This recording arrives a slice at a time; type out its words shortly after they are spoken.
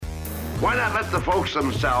Why not let the folks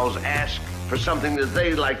themselves ask for something that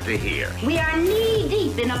they like to hear? We are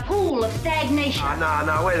knee-deep in a pool of stagnation.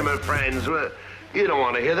 No, wait a minute, friends. You don't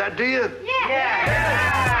want to hear that, do you?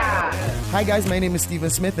 Yeah. Hi guys, my name is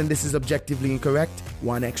Stephen Smith and this is Objectively Incorrect,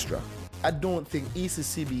 One Extra. I don't think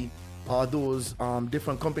ECCB or those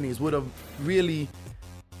different companies would have really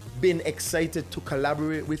been excited to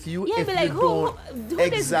collaborate with you if be like, you who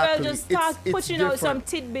don't. this girl just start pushing out some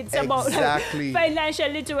tidbits about financial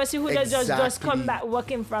literacy who just come back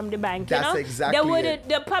working from the bank, That's you know? exactly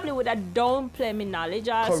They probably would have downplay my knowledge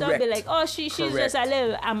or so be like, oh, she's just a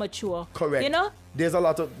little amateur. Correct. You know? There's a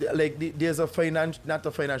lot of, there's not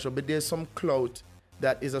a financial, but there's some clout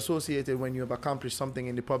that is associated when you have accomplished something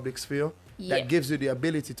in the public sphere that gives you the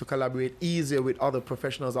ability to collaborate easier with other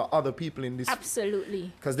professionals or other people in this.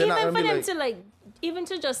 Absolutely. Because even for them to even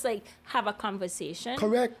to just have a conversation.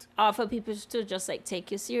 Correct. Or for people to just take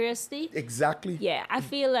you seriously. Exactly. Yeah, I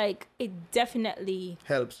feel like it definitely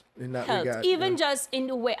helps in that regard. Even just in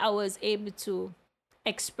the way I was able to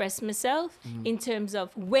express myself in terms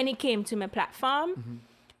of when it came to my platform.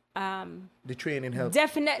 The training helps.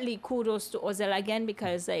 Definitely kudos to Ozell again,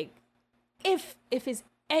 because if it's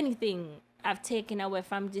anything I've taken away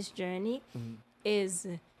from this journey is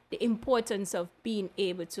the importance of being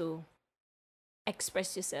able to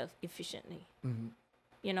express yourself efficiently.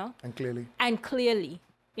 You know? And clearly.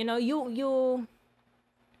 You know, you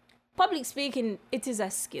public speaking, it is a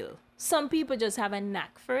skill. Some people just have a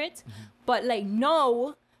knack for it. But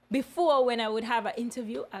now, before, when I would have an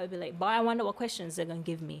interview, I would be like, boy, I wonder what questions they're going to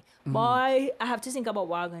give me. Boy, I have to think about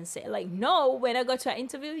what I'm going to say. No, when I go to an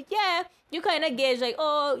interview, you kind of gauge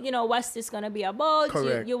what's this going to be about?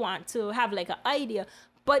 You want to have an idea.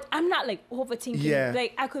 But I'm not overthinking. Yeah.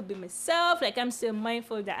 I could be myself. I'm still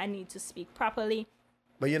mindful that I need to speak properly.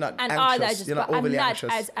 But you're not and anxious. All that You're not overly anxious. I'm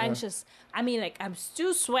not anxious. as anxious. I mean, I'm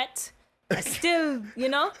still sweat. I still,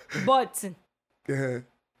 but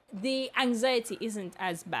the anxiety isn't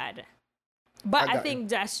as bad. But I think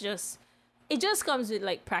it just comes with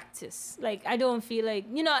practice. I don't feel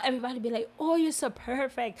everybody be like, oh, you're so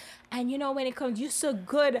perfect. And when it comes, you're so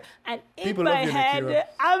good. And in my head,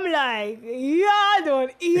 I'm like, I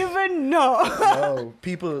don't even know. No,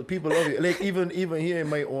 people love you. Even here in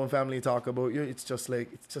my own family talk about you, it's just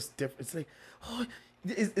different. It's oh,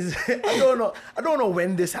 I don't know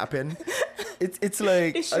when this happened. It's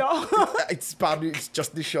like the show. It's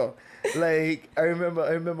just the show. I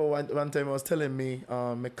remember one time I was telling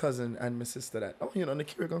my cousin and my sister that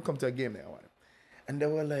Nekirah gonna come to a game there, and they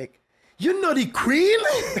were like, "You know the Queen?"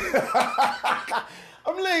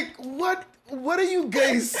 I'm like, what are you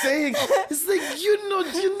guys saying? It's like you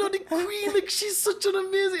know the Queen, she's such an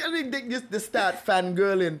amazing. I mean, they start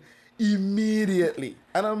fangirling immediately,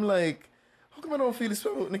 and I'm like, how come I don't feel this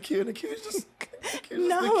way about Nekirah? Nekirah's just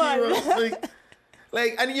Nekirah.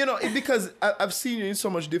 And because I've seen you in so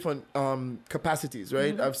much different capacities,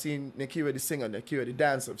 right? I've seen Nekirah the singer, Nekirah the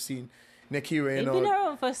dancer. I've seen Nekirah, You've been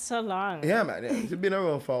around for so long. Yeah, man. Yeah. You've been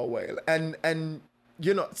around for a while. And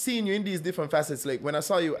seeing you in these different facets, when I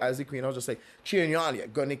saw you as the Queen, I was just cheering you on. Yeah,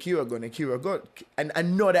 go Nekirah, go. And I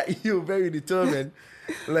know that you're very determined.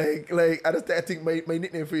 I think my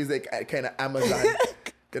nickname for you is kind of Amazon.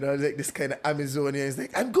 This kind of Amazonian is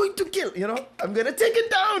I'm going to kill, I'm going to take it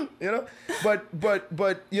down,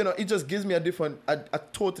 But it just gives me a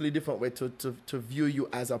totally different way to view you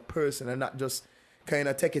as a person and not just kind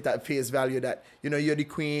of take it at face value that, you're the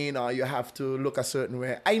Queen or you have to look a certain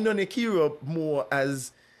way. I know Nekirah more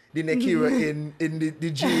as the Nekirah in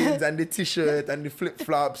the jeans and the t-shirt and the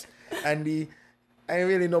flip-flops and I don't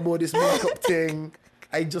really know about this makeup thing.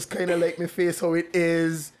 I just kind of like my face how it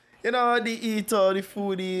is. The eater, the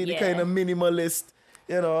foodie, the kind of minimalist,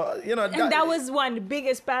 And that was one of the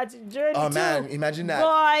biggest parts of the journey. Oh, man, imagine that.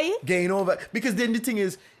 Boy. Gain over. Because then the thing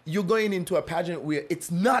is, you're going into a pageant where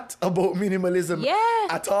it's not about minimalism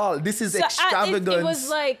at all. This is extravagance. It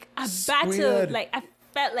was like a battle. Weird. I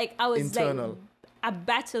felt like I was a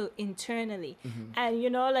battle internally. Mm-hmm.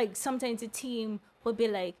 And, sometimes the team would be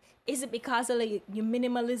like, is it because of your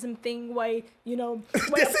minimalism thing? Why pushing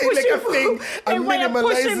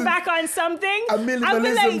back on something? A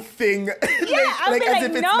minimalism thing.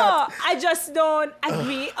 I just don't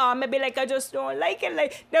agree. Or maybe I just don't like it.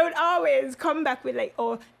 They would always come back with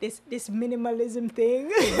this minimalism thing.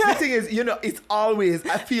 The thing is, it's always,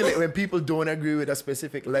 I feel like when people don't agree with a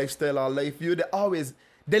specific lifestyle or life view,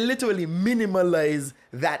 they literally minimalize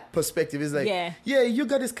that perspective. It's you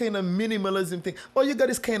got this kind of minimalism thing, or you got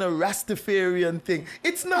this kind of Rastafarian thing.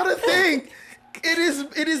 It's not a thing. It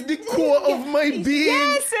is the core of my being.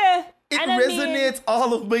 Yes. It resonates.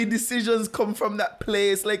 All of my decisions come from that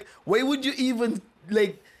place. Why would you even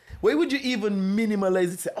Why would you even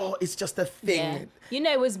minimalize it? Say, oh, it's just a thing. Yeah. You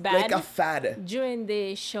know, it was bad. Like a fad. During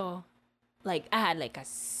the show, like, I had, like, a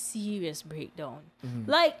serious breakdown.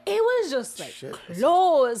 Like, it was just, like,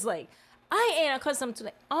 clothes. Like, I ain't accustomed to,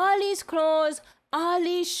 like, all these clothes, all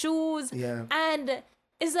these shoes. Yeah. And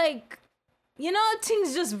it's like, you know,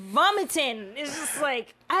 things just vomiting. It's just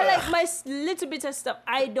like, I like my little bit of stuff.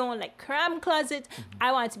 I don't like cram closet.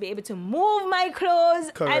 I want to be able to move my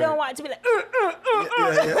clothes. Correct. I don't want to be like,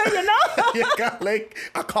 you know? You got like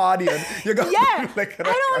accordion. You got like I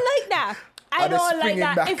don't like that. I don't like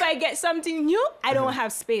that. back. If I get something new, I don't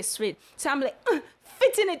have space for it. So I'm like,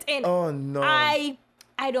 fitting it in. Oh, no. I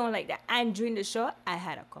don't like that. And during the show, I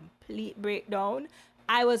had a complete breakdown.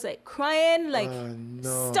 I was like crying, like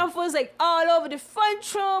stuff was like all over the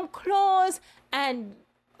front room, clothes, and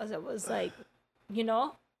I was like, you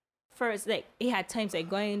know, first like it had times like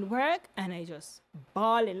going to work and I just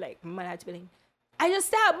bawling, like man had to be like, I just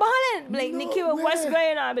start bawling, like Nekirah, what's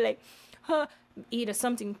going on? I'd be like, either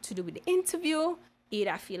something to do with the interview,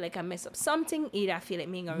 either I feel like I mess up something, either I feel like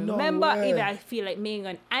me ain't gonna remember, either I feel like me ain't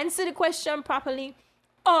gonna answer the question properly,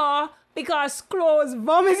 or because clothes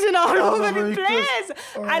vomiting all over the place.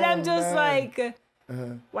 And I'm just like,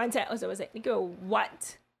 one time I was like, Nekirah,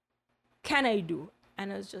 what can I do?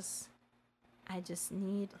 And I just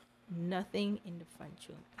need nothing in the front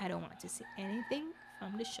room. I don't want to see anything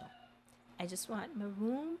from the show. I just want my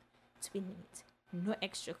room to be neat. No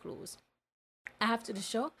extra clothes. After the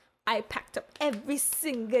show, I packed up every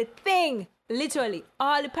single thing. Literally,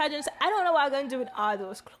 all the pageants. I don't know what I'm going to do with all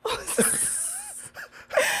those clothes.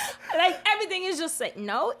 Like everything is just like in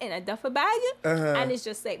a duffel bag, and it's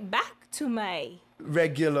just like back to my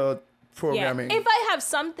regular programming. Yeah. If I have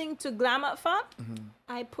something to glam up for,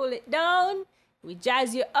 I pull it down, we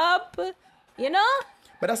jazz you up, you know.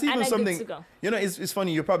 But that's even something. You know, it's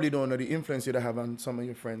funny. You probably don't know the influence you'd have on some of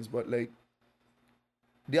your friends, but like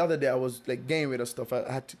the other day I was like getting rid of stuff. I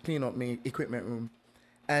had to clean up my equipment room,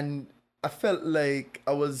 and I felt like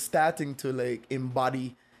I was starting to like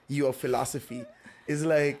embody your philosophy. It's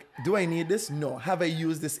like, do I need this? No. Have I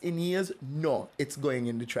used this in years? No. It's going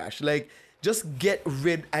in the trash. Like, just get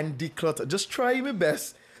rid and declutter. Just try my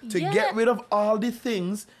best to get rid of all the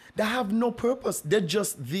things that have no purpose. They're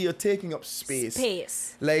just there taking up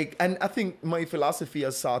space. Like, and I think my philosophy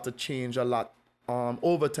has started to change a lot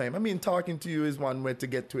over time. I mean, talking to you is one way to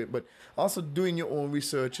get to it, but also doing your own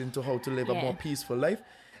research into how to live a more peaceful life.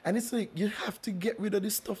 And it's like, you have to get rid of the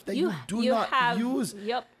stuff that you do not use.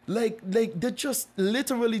 Yep. Like they're just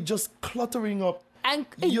literally just cluttering up and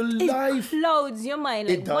your life. It clouds your mind.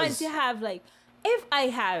 Like, it does. Once you have like, if I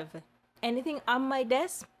have anything on my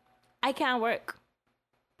desk, I can't work.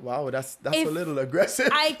 Wow, that's a little aggressive.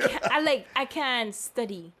 I can't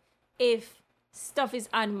study if stuff is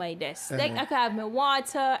on my desk. Like I could have my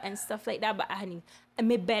water and stuff like that, but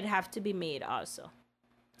my bed have to be made also.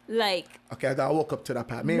 Like, okay, I gotta walk up to that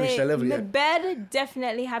part. Maybe we shall level my bed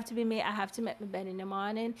definitely have to be made. I have to make my bed in the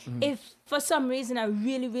morning. If for some reason I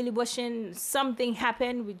really, really wishing something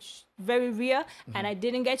happened, which very rare, and I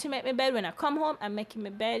didn't get to make my bed, when I come home, I'm making my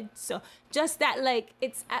bed. So just that, like,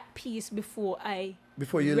 it's at peace before you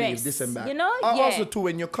rest, leave this and back. You know? Also too,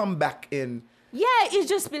 when you come back in. Yeah, it's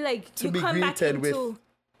just be like to you be come back into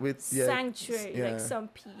with sanctuary, like some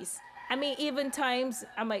peace. I mean, even times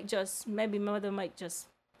I might just, maybe my mother might just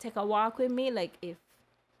take a walk with me, like if,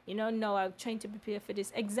 you know, no, I'm trying to prepare for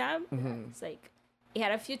this exam. It's like, it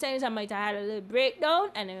had a few times I might have had a little breakdown,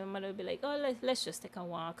 and then my mother would be like, oh, let's just take a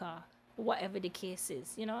walk, or whatever the case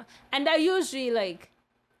is, you know? And that usually, like,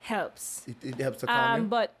 helps. It helps to calm you.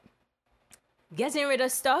 But getting rid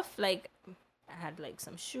of stuff, like, I had, like,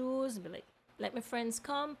 some shoes, be like, let my friends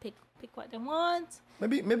come, pick what they want.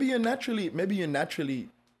 Maybe you're naturally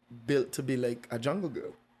built to be like a jungle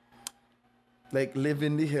girl. Like, live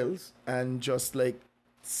in the hills and just like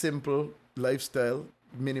simple lifestyle,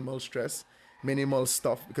 minimal stress, minimal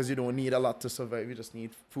stuff, because you don't need a lot to survive. You just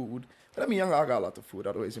need food. But I mean, I got a lot of food,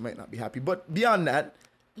 otherwise you might not be happy. But beyond that,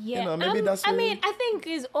 you know, maybe that's. I mean, I think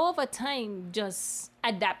is over time just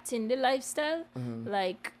adapting the lifestyle.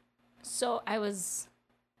 Like, so I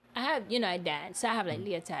have, you know, I dance, so I have like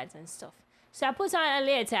leotards and stuff. So I put on a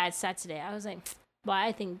leotard Saturday. I was like, but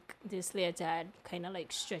I think this leotard kind of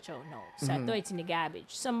like stretch out now. So I throw it in the garbage.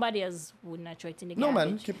 Somebody else would not throw it in the garbage. No,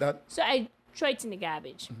 man, keep that. So I throw it in the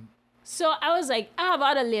garbage. So I was like, I have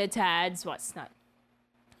other leotards, what's not?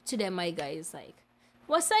 Today my guy is like,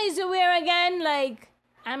 what size you wear again? Like,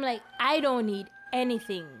 I'm like, I don't need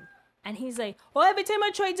anything. And he's like, oh, every time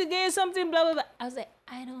I try to get something, blah, blah, blah. I was like,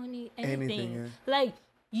 I don't need anything. Like,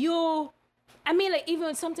 I mean, like,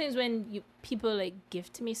 even sometimes when people like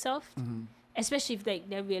gift me stuff, especially if like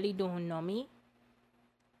they really don't know me.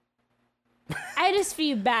 I just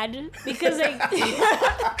feel bad because like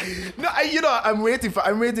No, I'm waiting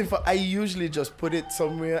for. I usually just put it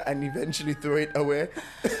somewhere and eventually throw it away.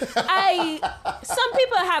 Some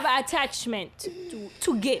people have attachment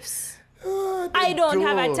to gifts. I don't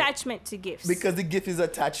have attachment to gifts because the gift is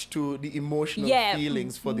attached to the emotional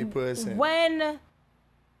feelings for the person. When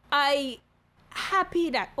I happy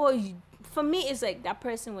that for me it's like that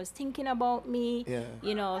person was thinking about me,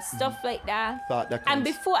 stuff like that. And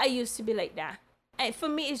before I used to be like that. And for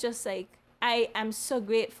me it's just like I am so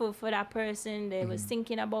grateful for that person that was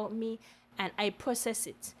thinking about me, and I process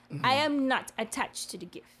it. I am not attached to the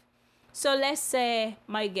gift. So let's say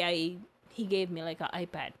my guy, he gave me like an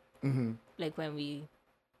iPad. Like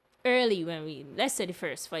let's say the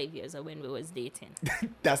first 5 years of when we was dating.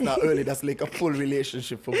 That's not early. That's like a full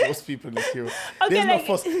relationship for most people. Okay,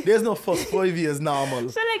 there's no first 5 years normal.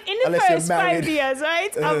 So like in the first 5 years,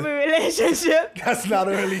 right, of a relationship. That's not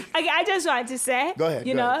early. Okay, I just want to say, go ahead.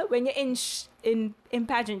 When you're in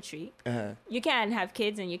pageantry, you can't have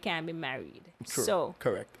kids and you can't be married. True. So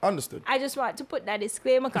correct. Understood. I just want to put that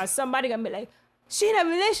disclaimer because somebody gonna be like, she in a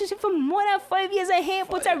relationship for more than 5 years and he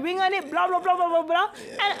put a ring on it, blah, blah, blah, blah, blah, blah.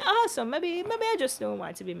 Yeah. And also, maybe I just don't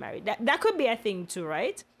want to be married. That could be a thing too,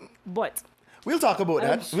 right? But we'll talk about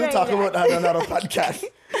that. We'll talk about that on another podcast.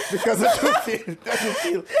 Because I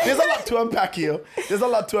feel there's a lot to unpack here. There's a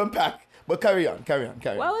lot to unpack. But carry on.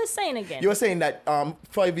 What was I saying again? You were saying that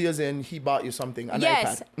 5 years in, he bought you something, an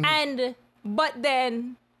yes, iPad. But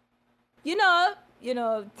then,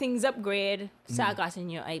 things upgrade, so I got a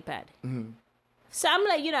new iPad. So I'm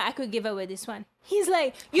like, I could give away this one. He's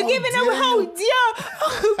like, you giving away? How dare?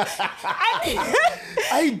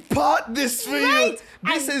 I bought this for you.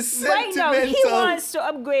 This is sentimental. Right now, he wants to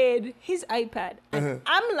upgrade his iPad. And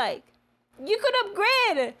I'm like, you could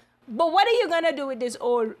upgrade, but what are you gonna do with this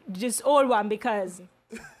old one? Because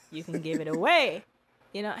you can give it away.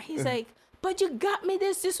 He's like, but you got me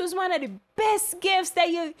this. This was one of the best gifts that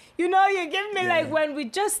you give me like when we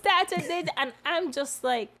just started it. And I'm just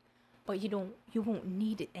like, but you won't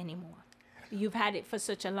need it anymore. You've had it for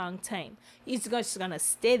such a long time. It's just gonna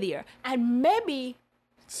stay there, and maybe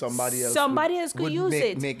somebody else could use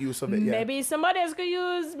it. Make use of it. Yeah. Maybe somebody else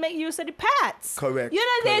could make use of the pads. Correct.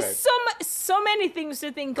 There's so many things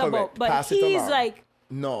to think about, but he's like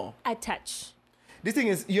no attached. The thing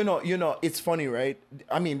is, it's funny, right?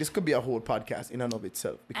 I mean, this could be a whole podcast in and of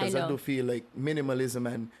itself because I do feel like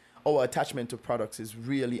minimalism and our attachment to products is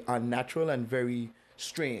really unnatural and very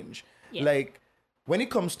strange. Yeah. Like when it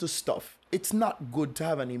comes to stuff, it's not good to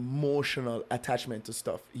have an emotional attachment to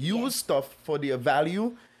stuff. Use stuff for their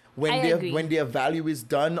value. When their value is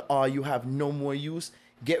done or you have no more use,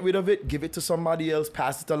 get rid of it, give it to somebody else,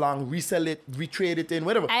 pass it along, resell it, retrade it in,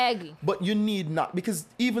 whatever. I agree. But you need not, because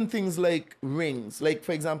even things like rings, like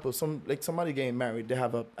for example, somebody getting married, they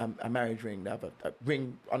have a marriage ring, they have a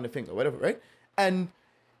ring on the finger, whatever, right? And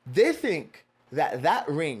they think that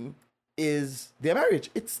ring is their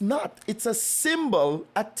marriage. It's not. It's a symbol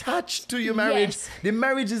attached to your marriage. Yes. The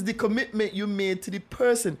marriage is the commitment you made to the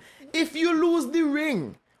person. If you lose the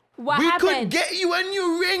ring, we could get you a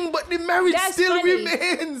new ring, but the marriage still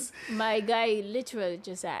remains. My guy literally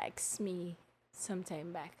just asked me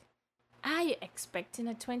sometime back, are you expecting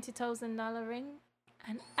a $20,000 ring?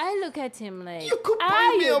 And I look at him like, you could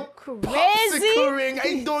buy me a popsicle ring.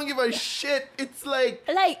 I don't give a shit. It's like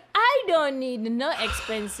I don't need no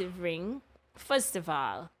expensive ring. First of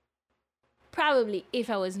all, probably if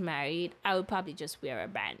I was married, I would probably just wear a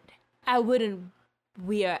band. I wouldn't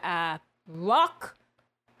wear a rock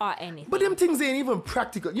or anything. But them things ain't even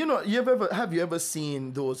practical. Have you ever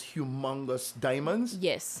seen those humongous diamonds?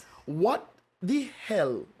 Yes. What the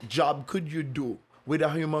hell job could you do with a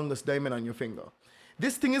humongous diamond on your finger?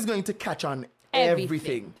 This thing is going to catch on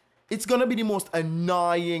everything. It's going to be the most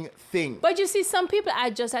annoying thing. But you see, some people are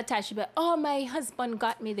just attached to, my husband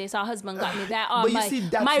got me this, our husband got me that, or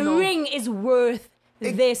my ring is worth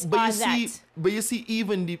this or that. But you see,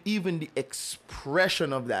 even the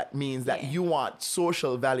expression of that means that you want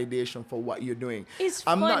social validation for what you're doing. It's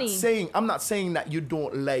I'm funny. not saying that you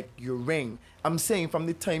don't like your ring. I'm saying from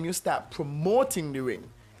the time you start promoting the ring,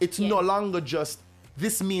 it's no longer just,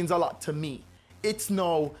 this means a lot to me. It's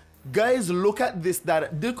now, guys, look at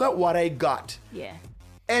what I got. Yeah.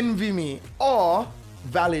 Envy me or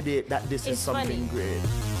validate that this is something great.